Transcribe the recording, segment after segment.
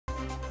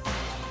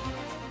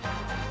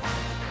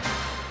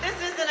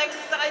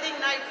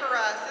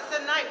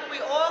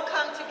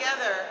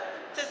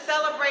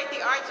celebrate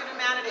the arts and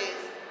humanities.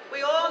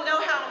 We all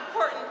know how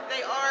important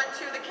they are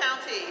to the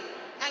county,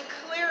 and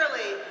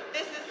clearly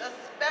this is a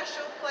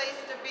special place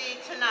to be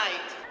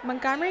tonight.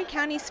 Montgomery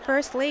County's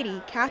First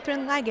Lady,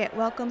 Catherine Leggett,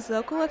 welcomes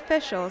local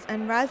officials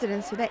and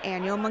residents to the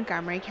annual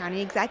Montgomery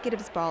County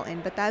Executives Ball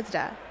in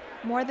Bethesda.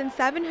 More than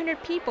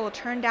 700 people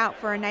turned out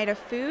for a night of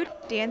food,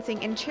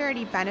 dancing, and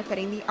charity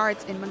benefiting the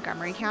arts in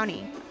Montgomery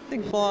County. The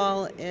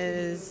ball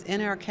is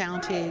in our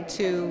county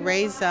to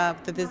raise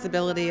up the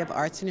visibility of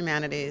arts and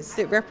humanities.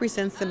 It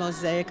represents the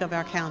mosaic of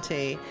our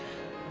county.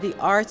 The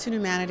arts and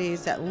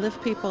humanities that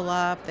lift people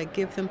up, that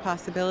give them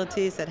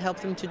possibilities, that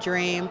help them to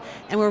dream,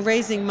 and we're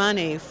raising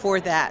money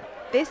for that.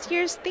 This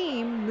year's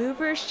theme,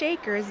 Movers,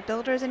 Shakers,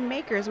 Builders, and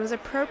Makers, was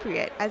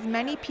appropriate as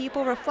many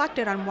people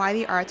reflected on why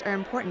the arts are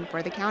important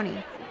for the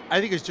county. I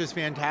think it's just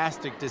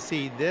fantastic to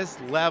see this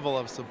level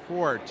of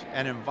support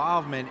and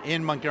involvement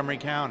in Montgomery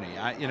County.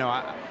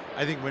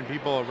 I think when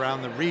people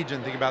around the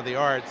region think about the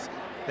arts,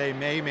 they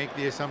may make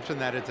the assumption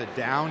that it's a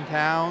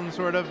downtown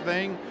sort of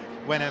thing,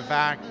 when in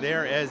fact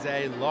there is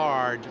a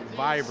large,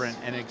 vibrant,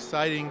 and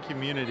exciting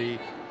community,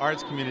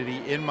 arts community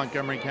in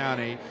Montgomery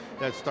County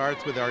that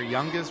starts with our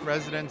youngest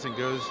residents and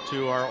goes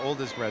to our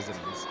oldest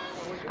residents.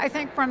 I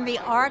think from the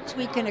arts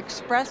we can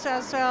express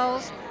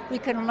ourselves, we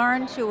can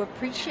learn to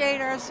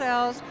appreciate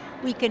ourselves,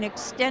 we can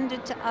extend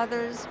it to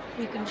others,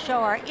 we can show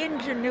our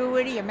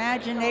ingenuity,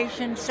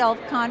 imagination,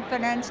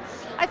 self-confidence.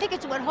 I think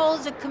it's what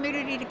holds a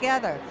community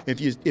together.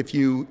 If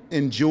you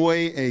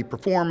enjoy a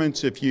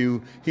performance, if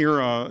you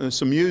hear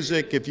some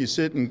music, if you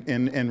sit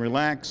and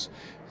relax,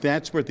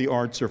 that's what the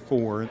arts are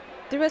for.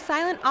 Through a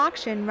silent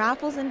auction,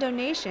 raffles, and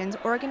donations,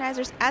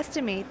 organizers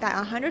estimate that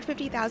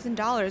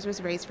 $150,000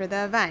 was raised for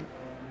the event.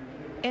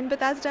 In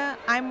Bethesda,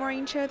 I'm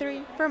Maureen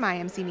Chowdhury for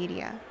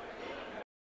MyMCMedia.